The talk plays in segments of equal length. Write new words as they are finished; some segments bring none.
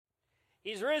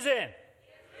He's risen.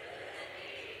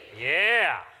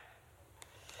 Yeah.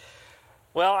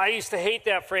 Well, I used to hate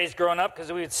that phrase growing up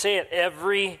because we would say it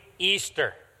every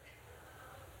Easter.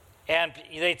 And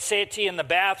they'd say it to you in the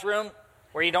bathroom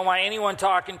where you don't want anyone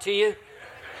talking to you.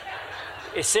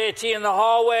 They say it to you in the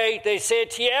hallway. They say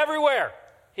it to you everywhere.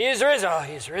 He is risen. Oh,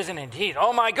 he's risen indeed.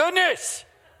 Oh, my goodness.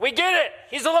 We get it.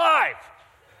 He's alive.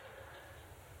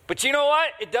 But you know what?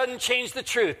 It doesn't change the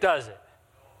truth, does it?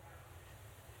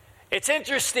 It's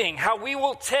interesting how we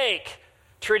will take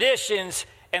traditions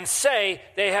and say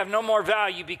they have no more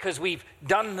value because we've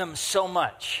done them so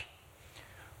much.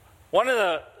 One of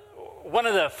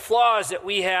the flaws that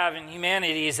we have in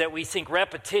humanity is that we think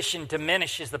repetition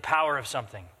diminishes the power of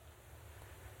something.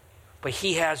 But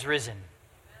he has risen.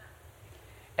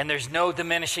 And there's no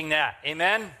diminishing that.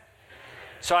 Amen?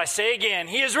 So I say again,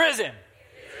 he is risen.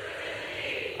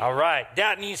 All right,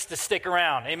 that needs to stick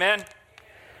around. Amen?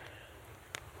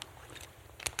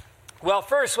 Well,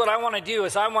 first, what I want to do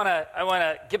is I want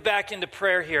to get back into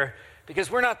prayer here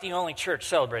because we're not the only church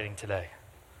celebrating today.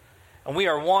 And we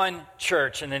are one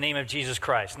church in the name of Jesus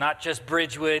Christ, not just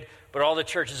Bridgewood, but all the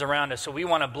churches around us. So we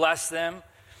want to bless them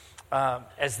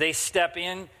as they step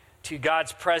in to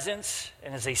God's presence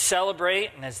and as they celebrate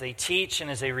and as they teach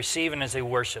and as they receive and as they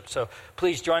worship. So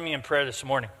please join me in prayer this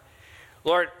morning.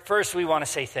 Lord, first we want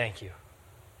to say thank you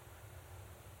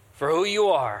for who you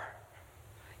are.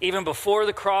 Even before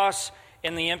the cross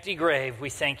and the empty grave,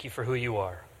 we thank you for who you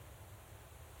are.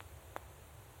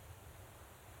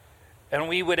 And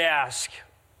we would ask,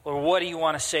 Lord, what do you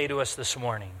want to say to us this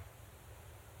morning?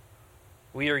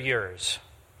 We are yours.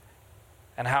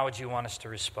 And how would you want us to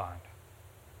respond?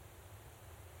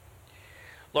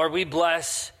 Lord, we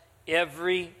bless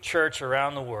every church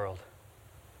around the world.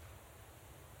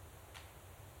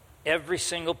 Every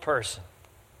single person,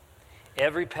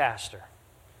 every pastor,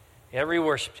 every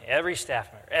worship team, every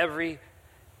staff member, every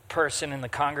person in the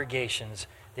congregations,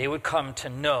 they would come to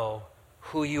know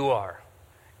who you are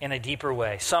in a deeper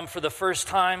way. Some for the first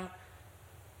time,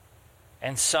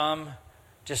 and some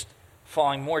just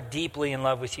falling more deeply in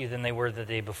love with you than they were the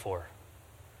day before.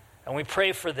 And we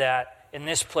pray for that in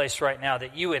this place right now,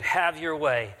 that you would have your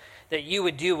way, that you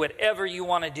would do whatever you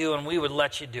want to do, and we would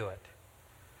let you do it.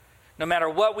 No matter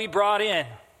what we brought in,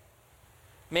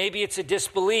 maybe it's a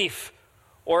disbelief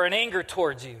or an anger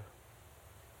towards you.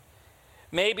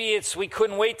 Maybe it's we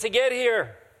couldn't wait to get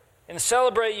here and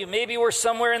celebrate you. Maybe we're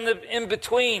somewhere in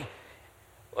between.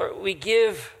 Or we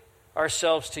give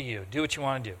ourselves to you. Do what you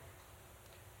want to do.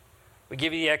 We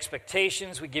give you the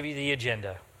expectations. We give you the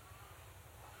agenda.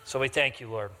 So we thank you,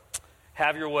 Lord.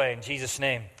 Have your way in Jesus'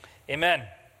 name. Amen.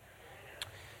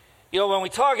 You know, when we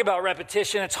talk about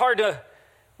repetition, it's hard to,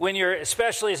 when you're,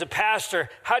 especially as a pastor,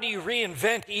 how do you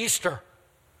reinvent Easter?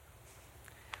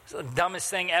 It's the dumbest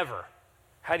thing ever.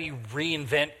 How do you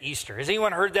reinvent Easter? Has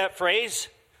anyone heard that phrase?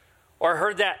 Or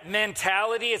heard that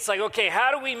mentality? It's like, okay,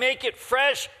 how do we make it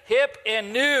fresh, hip,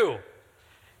 and new?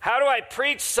 How do I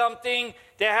preach something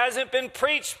that hasn't been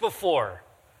preached before?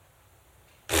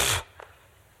 Pfft.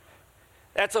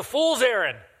 That's a fool's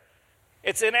errand.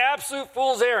 It's an absolute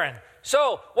fool's errand.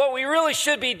 So what we really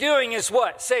should be doing is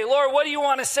what? Say, Lord, what do you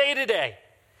want to say today?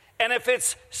 And if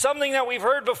it's something that we've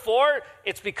heard before,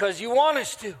 it's because you want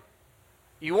us to.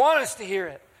 You want us to hear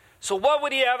it. So what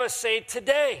would he have us say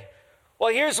today?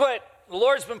 Well, here's what the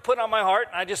Lord's been putting on my heart,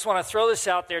 and I just want to throw this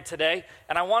out there today,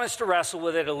 and I want us to wrestle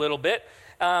with it a little bit,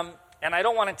 and I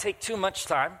don't want to take too much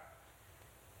time.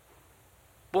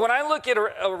 But when I look at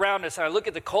around us, and I look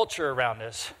at the culture around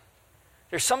us,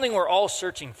 there's something we're all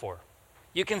searching for.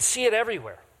 You can see it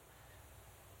everywhere.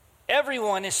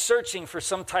 Everyone is searching for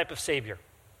some type of Savior.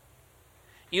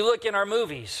 You look in our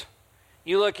movies,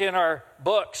 you look in our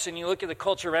books, and you look at the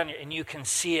culture around you, and you can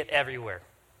see it everywhere.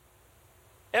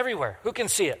 Everywhere. Who can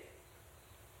see it?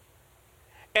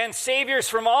 And saviors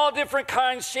from all different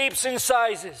kinds, shapes, and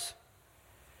sizes.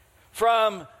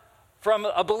 From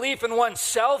a belief in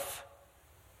oneself,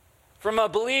 from a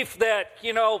belief that,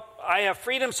 I have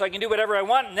freedom so I can do whatever I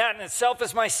want, and that in itself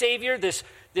is my Savior,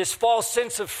 this false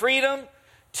sense of freedom,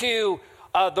 to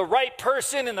the right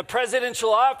person in the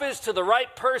presidential office, to the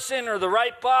right person or the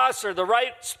right boss or the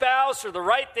right spouse or the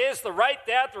right this, the right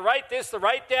that, the right this, the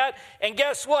right that. And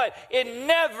guess what? It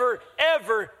never,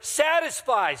 ever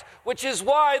satisfies, which is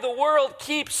why the world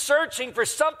keeps searching for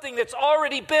something that's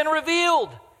already been revealed.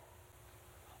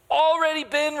 Already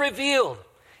been revealed.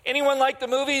 Anyone like the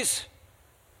movies?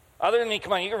 Other than me,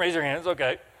 come on, you can raise your hands,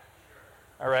 okay.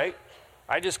 All right.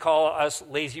 I just call us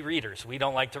lazy readers. We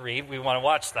don't like to read. We want to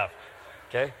watch stuff.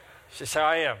 Okay? It's just how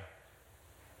I am.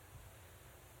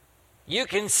 You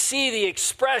can see the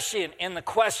expression in the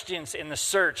questions in the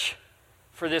search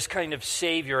for this kind of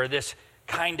Savior or this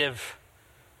kind of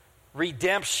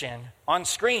redemption on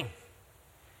screen.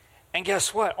 And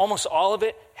guess what? Almost all of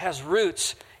it has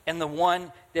roots in the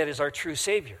one that is our true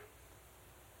Savior.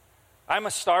 I'm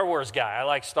a Star Wars guy. I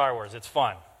like Star Wars. It's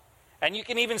fun. And you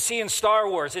can even see in Star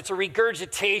Wars, it's a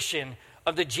regurgitation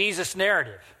of the Jesus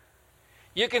narrative.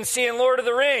 You can see in Lord of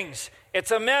the Rings,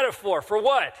 it's a metaphor for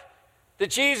what? The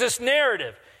Jesus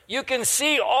narrative. You can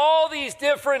see all these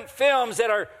different films that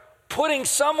are putting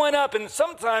someone up, and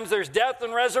sometimes there's death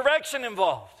and resurrection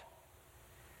involved.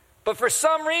 But for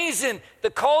some reason,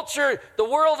 the culture, the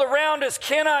world around us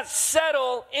cannot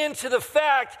settle into the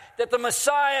fact that the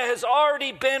Messiah has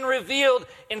already been revealed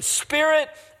in spirit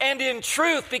and in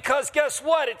truth. Because guess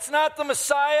what? It's not the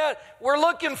Messiah we're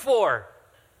looking for.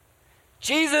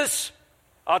 Jesus,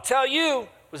 I'll tell you,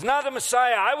 was not the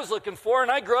Messiah I was looking for,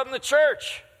 and I grew up in the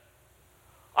church.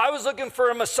 I was looking for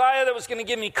a Messiah that was going to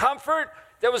give me comfort,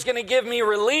 that was going to give me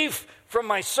relief from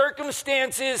my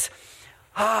circumstances,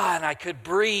 and I could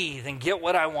breathe and get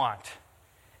what I want.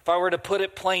 If I were to put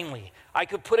it plainly, I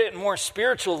could put it in more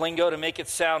spiritual lingo to make it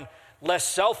sound less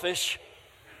selfish,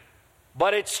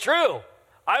 but it's true.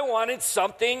 I wanted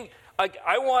something,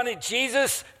 I wanted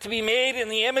Jesus to be made in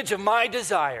the image of my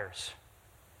desires,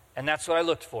 and that's what I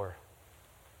looked for.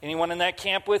 Anyone in that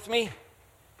camp with me?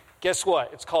 Guess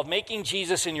what? It's called making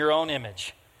Jesus in your own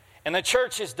image, and the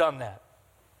church has done that.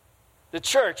 The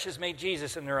church has made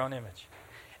Jesus in their own image.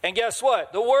 And guess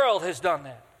what? The world has done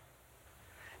that.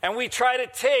 And we try to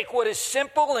take what is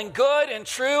simple and good and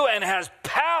true and has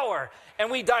power, and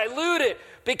we dilute it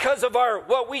because of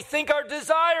what we think our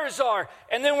desires are.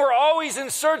 And then we're always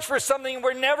in search for something, and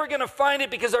we're never going to find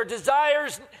it because our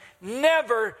desires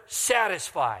never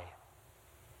satisfy.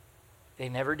 They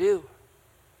never do.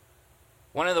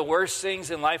 One of the worst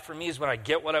things in life for me is when I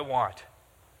get what I want.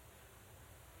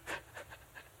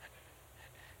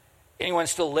 Anyone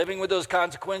still living with those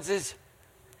consequences?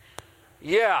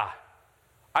 Yeah.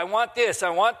 I want this, I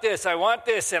want this, I want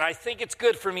this, and I think it's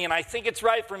good for me, and I think it's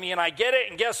right for me, and I get it,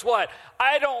 and guess what?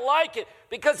 I don't like it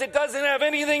because it doesn't have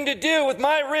anything to do with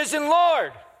my risen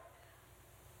Lord.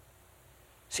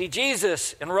 See,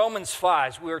 Jesus, in Romans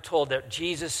 5, we were told that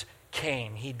Jesus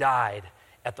came, he died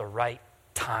at the right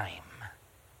time,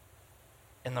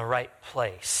 in the right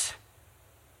place,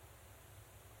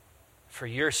 for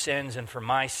your sins and for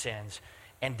my sins,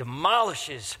 and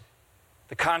demolishes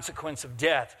the consequence of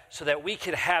death so that we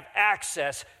could have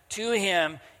access to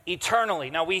him eternally.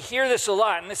 Now, we hear this a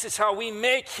lot, and this is how we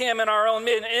make him in our own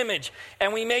image,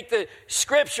 and we make the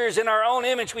scriptures in our own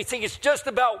image. We think it's just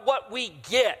about what we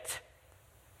get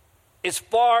as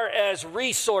far as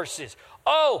resources.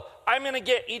 Oh, I'm going to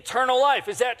get eternal life.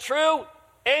 Is that true?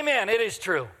 Amen, it is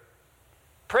true.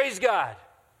 Praise God.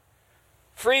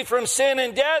 Free from sin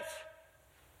and death?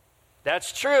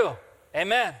 That's true.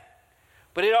 Amen.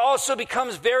 But it also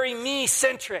becomes very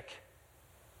me-centric.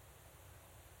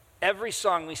 Every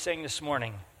song we sang this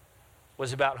morning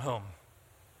was about whom?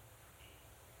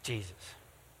 Jesus.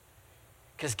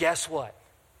 Because guess what?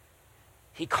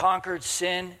 He conquered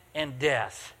sin and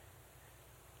death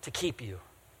to keep you.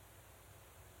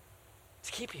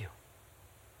 To keep you.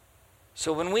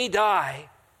 So when we die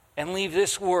and leave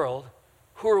this world,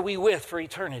 who are we with for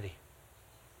eternity?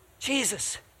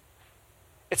 Jesus.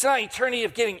 It's not eternity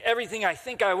of getting everything I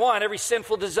think I want, every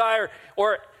sinful desire,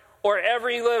 or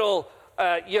every little,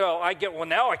 now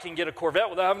I can get a Corvette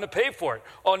without having to pay for it.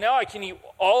 Oh, now I can eat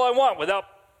all I want without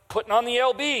putting on the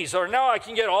LBs. Or now I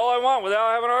can get all I want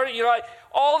without having already,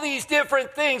 all these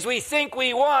different things we think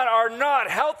we want are not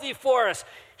healthy for us.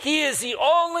 He is the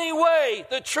only way,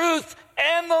 the truth,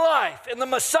 and the life. And the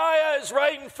Messiah is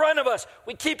right in front of us.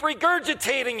 We keep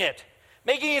regurgitating it,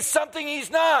 making it something he's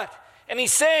not. And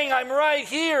he's saying, I'm right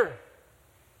here.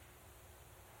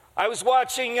 I was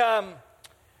watching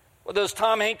those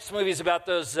Tom Hanks movies about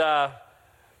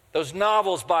those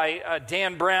novels by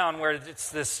Dan Brown, where it's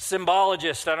this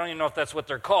symbologist. I don't even know if that's what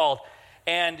they're called.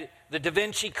 And the Da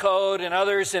Vinci Code and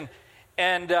others. And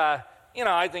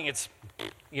I think it's,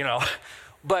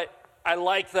 but I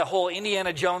like the whole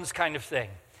Indiana Jones kind of thing.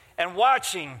 And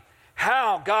watching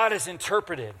how God is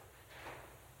interpreted.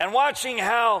 And watching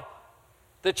how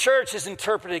the church has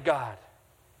interpreted God.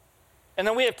 And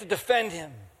then we have to defend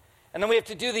him. And then we have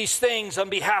to do these things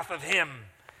on behalf of him.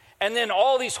 And then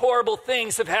all these horrible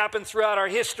things have happened throughout our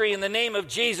history in the name of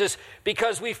Jesus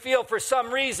because we feel for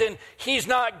some reason he's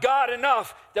not God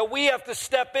enough that we have to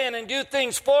step in and do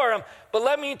things for him. But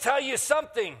let me tell you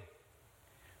something.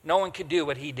 No one could do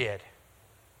what he did.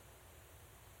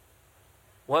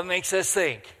 What makes us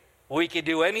think we could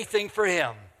do anything for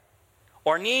him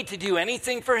or need to do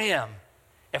anything for him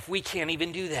if we can't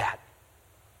even do that?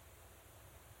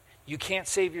 You can't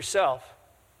save yourself.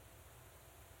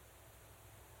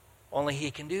 Only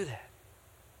he can do that.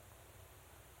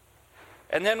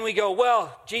 And then we go,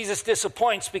 well, Jesus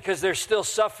disappoints because there's still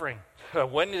suffering.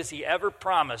 When does he ever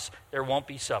promise there won't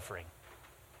be suffering?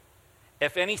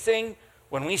 If anything,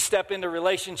 when we step into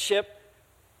relationship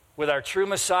with our true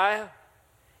Messiah,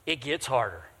 it gets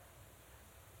harder.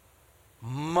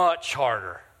 Much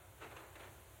harder.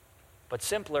 But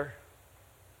simpler.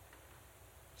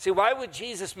 See, why would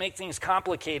Jesus make things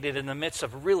complicated in the midst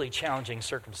of really challenging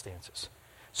circumstances?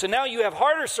 So now you have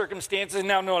harder circumstances, and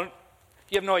now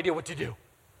you have no idea what to do.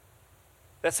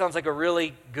 That sounds like a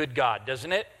really good God,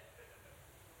 doesn't it?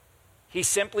 He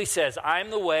simply says, I'm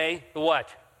the way, the what?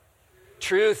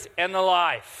 Truth and the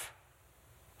life.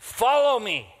 Follow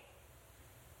me.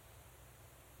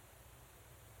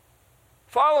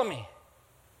 Follow me.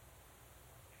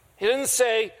 He didn't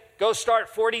say, go start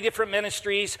 40 different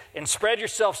ministries and spread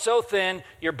yourself so thin,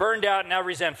 you're burned out and now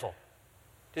resentful.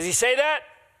 Does he say that?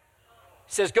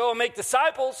 He says, go and make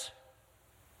disciples.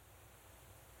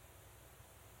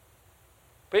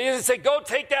 But he doesn't say, go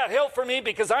take that hill for me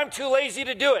because I'm too lazy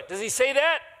to do it. Does he say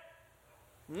that?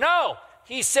 No.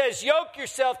 He says, yoke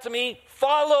yourself to me,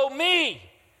 follow me.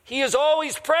 He is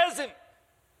always present.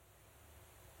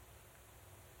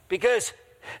 Because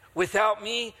without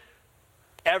me,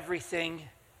 everything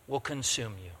will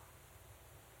consume you.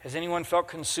 Has anyone felt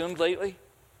consumed lately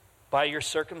by your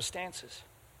circumstances?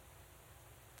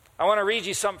 I want to read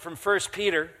you something from 1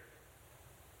 Peter.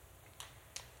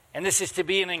 And this is to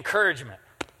be an encouragement.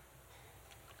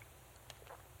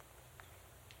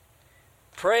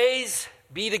 Praise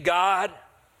be to God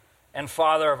and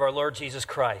Father of our Lord Jesus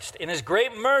Christ. In his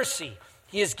great mercy,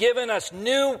 he has given us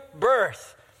new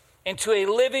birth into a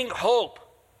living hope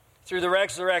through the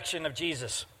resurrection of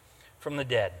Jesus from the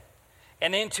dead,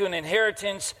 and into an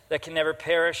inheritance that can never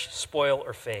perish, spoil,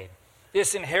 or fade.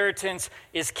 This inheritance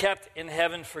is kept in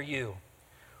heaven for you,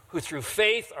 who through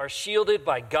faith are shielded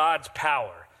by God's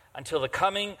power until the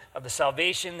coming of the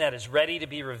salvation that is ready to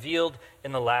be revealed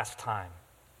in the last time.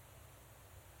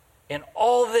 In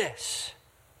all this,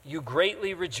 you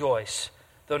greatly rejoice,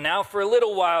 though now for a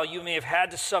little while you may have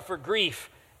had to suffer grief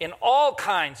in all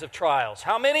kinds of trials.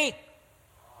 How many?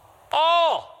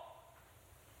 All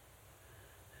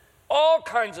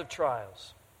kinds of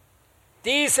trials.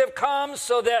 These have come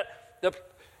so that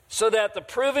the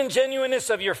proven genuineness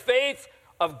of your faith,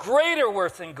 of greater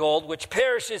worth than gold, which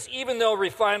perishes even though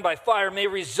refined by fire, may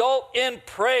result in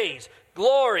praise,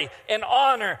 glory, and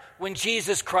honor when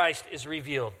Jesus Christ is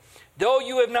revealed. Though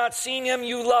you have not seen him,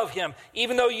 you love him.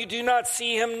 Even though you do not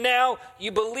see him now,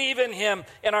 you believe in him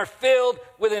and are filled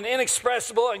with an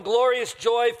inexpressible and glorious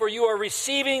joy, for you are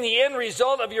receiving the end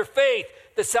result of your faith,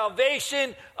 the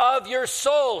salvation of your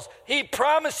souls. He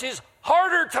promises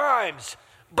harder times,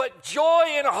 but joy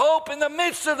and hope in the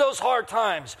midst of those hard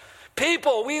times.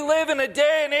 People, we live in a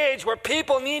day and age where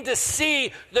people need to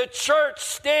see the church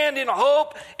stand in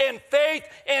hope and faith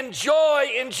and joy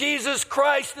in Jesus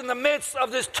Christ in the midst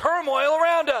of this turmoil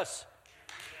around us.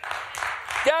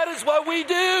 That is what we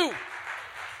do.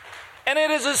 And it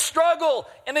is a struggle,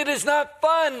 and it is not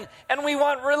fun, and we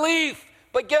want relief.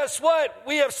 But guess what?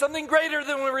 We have something greater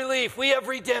than relief. We have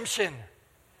redemption.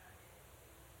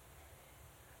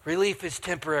 Relief is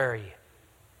temporary.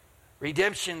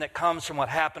 Redemption that comes from what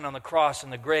happened on the cross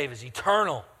and the grave is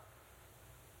eternal.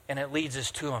 And it leads us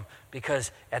to him.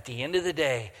 Because at the end of the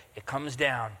day, it comes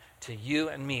down to you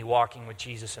and me walking with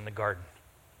Jesus in the garden.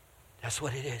 That's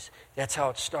what it is. That's how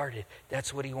it started.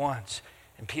 That's what he wants.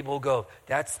 And people go,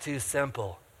 that's too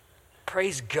simple.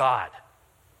 Praise God.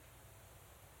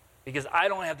 Because I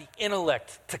don't have the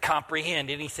intellect to comprehend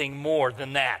anything more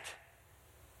than that.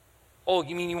 Oh,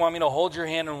 you mean you want me to hold your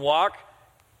hand and walk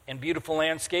in beautiful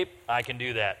landscape? I can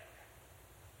do that.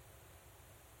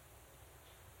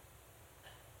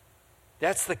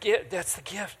 That's the gift. That's the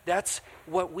gift. That's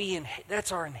what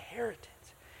that's our inheritance,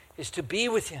 is to be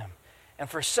with him. And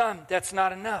for some, that's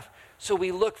not enough. So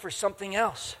we look for something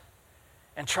else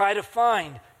and try to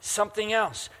find something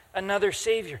else, another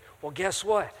Savior. Well, guess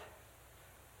what?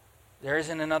 There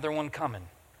isn't another one coming.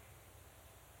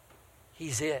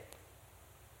 He's it.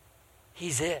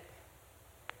 He's it.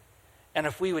 And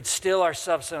if we would still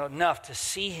ourselves enough to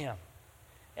see him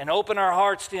and open our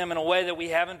hearts to him in a way that we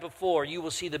haven't before, you will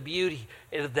see the beauty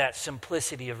of that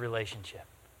simplicity of relationship.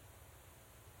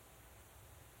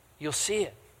 You'll see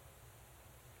it.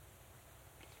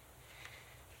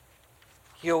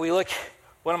 You know, we look,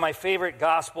 one of my favorite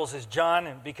gospels is John,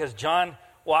 and because John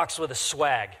walks with a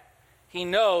swag. He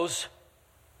knows,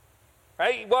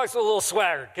 right? He walks with a little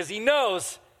swagger because he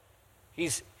knows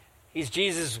he's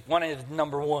Jesus, one of his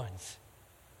number ones.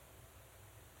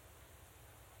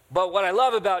 But what I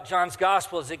love about John's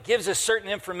gospel is it gives us certain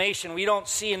information we don't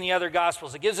see in the other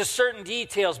gospels. It gives us certain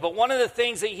details. But one of the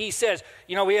things that he says,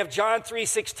 we have John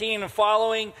 3:16 and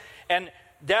following, and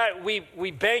that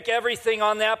we bank everything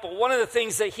on that. But one of the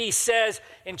things that he says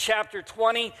in chapter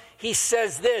 20, he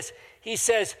says this. He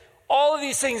says, all of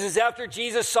these things is after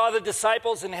Jesus saw the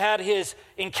disciples and had his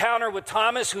encounter with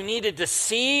Thomas, who needed to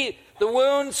see the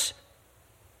wounds.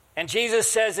 And Jesus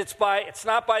says it's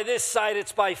not by this sight,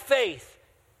 it's by faith.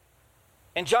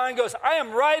 And John goes, I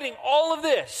am writing all of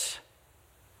this.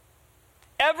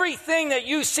 Everything that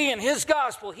you see in his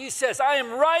gospel, he says, I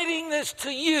am writing this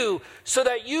to you so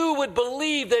that you would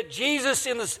believe that Jesus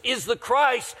is the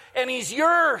Christ and he's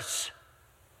yours.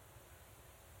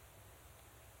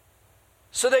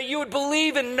 So that you would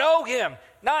believe and know him,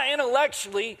 not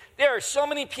intellectually. There are so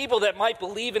many people that might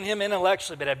believe in him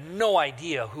intellectually but have no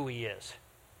idea who he is.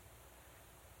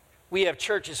 We have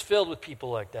churches filled with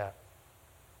people like that.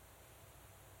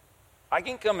 I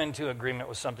can come into agreement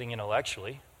with something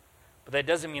intellectually, but that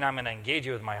doesn't mean I'm going to engage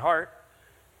it with my heart.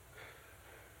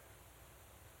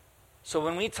 So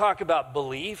when we talk about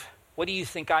believe, what do you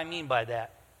think I mean by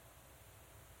that?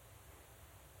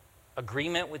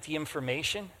 Agreement with the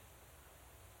information?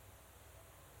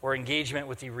 Or engagement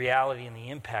with the reality and the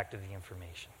impact of the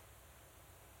information?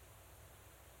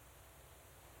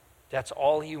 That's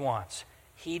all he wants.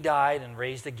 He died and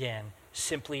raised again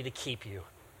simply to keep you,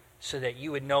 so that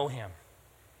you would know him.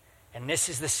 And this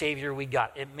is the Savior we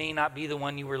got. It may not be the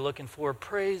one you were looking for.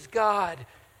 Praise God,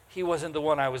 he wasn't the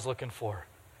one I was looking for.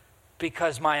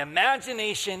 Because my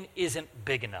imagination isn't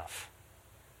big enough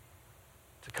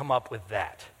to come up with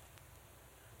that.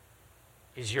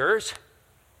 Is yours?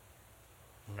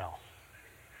 No.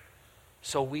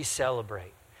 So we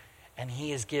celebrate. And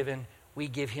we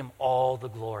give him all the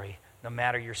glory, no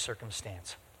matter your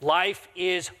circumstance. Life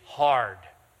is hard.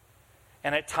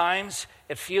 And at times,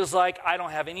 it feels like I don't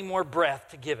have any more breath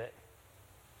to give it.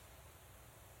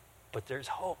 But there's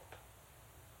hope.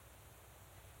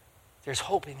 There's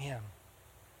hope in him.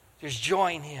 There's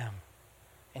joy in him.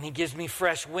 And he gives me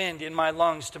fresh wind in my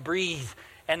lungs to breathe.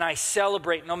 And I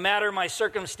celebrate no matter my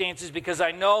circumstances, because I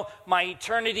know my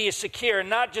eternity is secure. And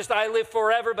not just I live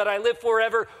forever, but I live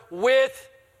forever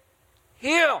with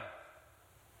him.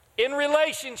 In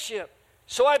relationship.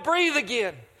 So I breathe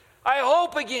again. I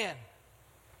hope again.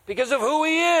 Because of who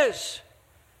he is.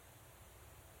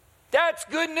 That's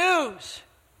good news.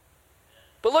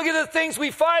 But look at the things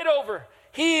we fight over.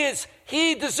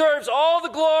 He deserves all the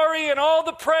glory and all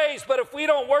the praise, but if we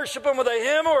don't worship him with a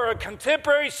hymn or a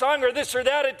contemporary song or this or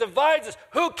that, it divides us.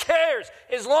 Who cares?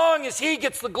 As long as he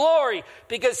gets the glory,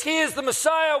 because he is the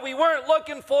Messiah we weren't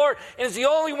looking for and is the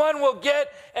only one we'll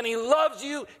get, and he loves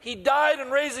you. He died and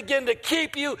raised again to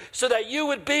keep you so that you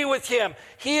would be with him.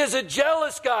 He is a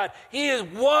jealous God. He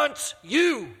wants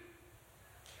you.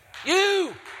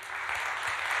 You.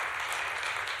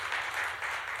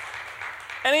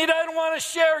 And he doesn't want to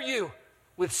share you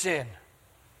with sin,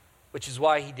 which is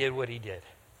why he did what he did.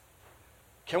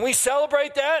 Can we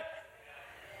celebrate that?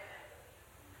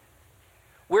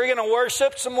 We're going to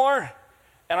worship some more,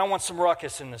 and I want some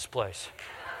ruckus in this place.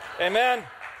 Amen.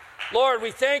 Lord,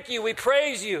 we thank you. We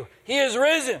praise you. He is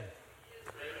risen.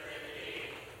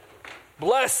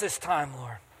 Bless this time,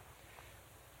 Lord.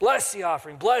 Bless the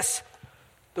offering. Bless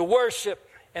the worship,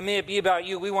 and may it be about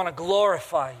you. We want to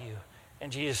glorify you. In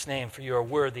Jesus' name, for you are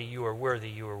worthy, you are worthy,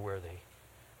 you are worthy.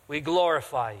 We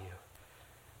glorify you.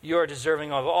 You are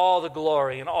deserving of all the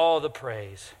glory and all the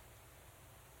praise.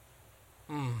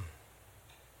 And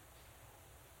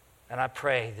I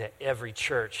pray that every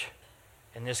church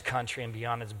in this country and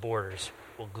beyond its borders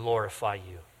will glorify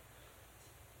you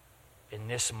in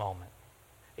this moment.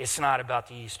 It's not about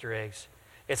the Easter eggs.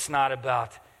 It's not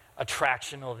about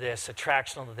attractional this,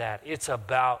 attractional that. It's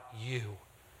about you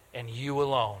and you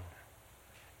alone.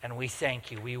 And we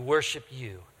thank you. We worship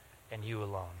you and you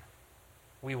alone.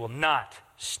 We will not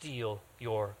steal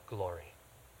your glory.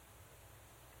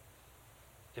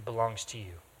 It belongs to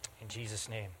you. In Jesus'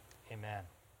 name, amen.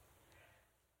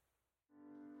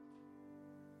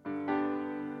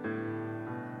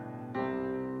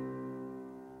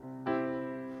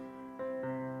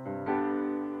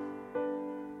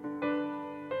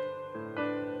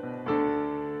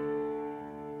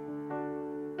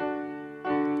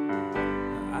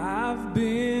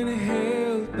 Been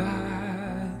held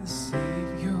by the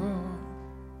Savior.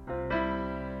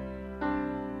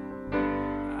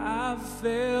 I've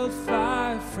felt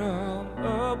fire from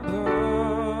above,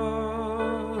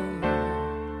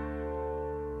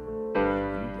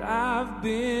 and I've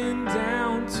been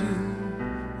down to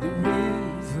the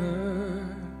river,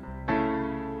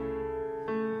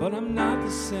 but I'm not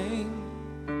the same.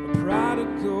 A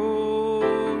prodigal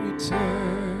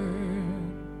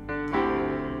return,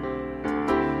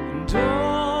 and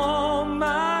all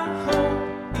my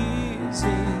hope is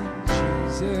in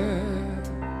Jesus.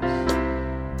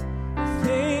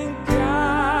 Thank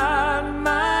God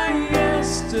my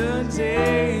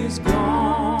yesterday's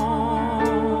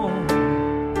gone,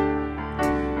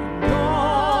 and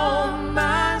all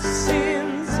my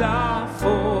sins are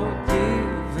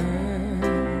forgiven,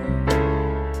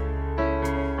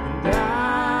 and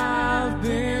I've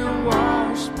been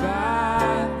washed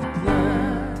by the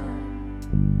blood,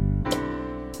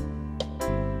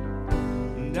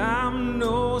 and I'm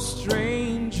no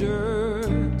stranger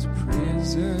to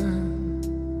prison.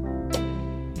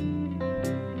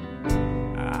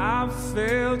 I've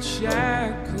felt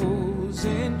shackles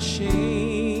and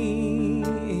chains,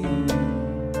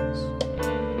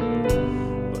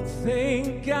 but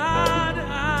thank God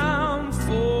I'm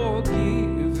forgiven.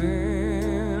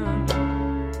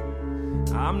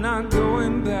 I'm not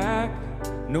going back,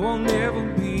 no, I'll never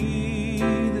be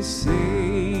the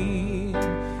same.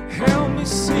 Help me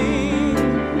sing.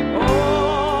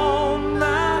 All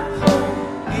my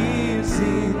hope is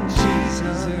in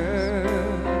Jesus.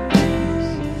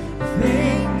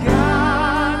 Thank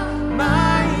God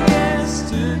my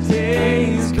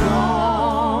yesterday's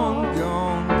gone,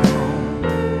 gone, gone.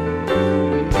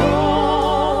 And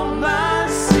all my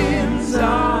sins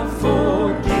are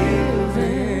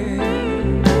forgiven,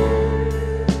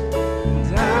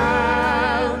 and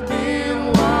I've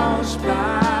been washed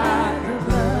by the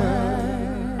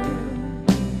blood.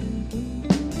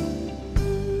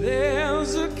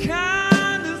 There's a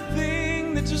kind of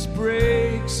thing that just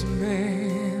breaks a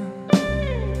man,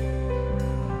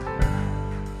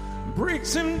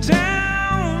 breaks him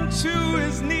down to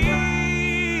his knees.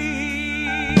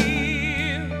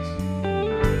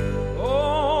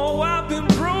 Oh, I've been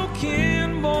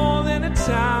broken more than a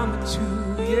time or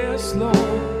two, yes, Lord.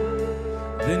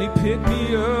 Then he picked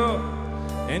me up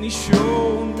and he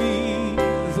showed me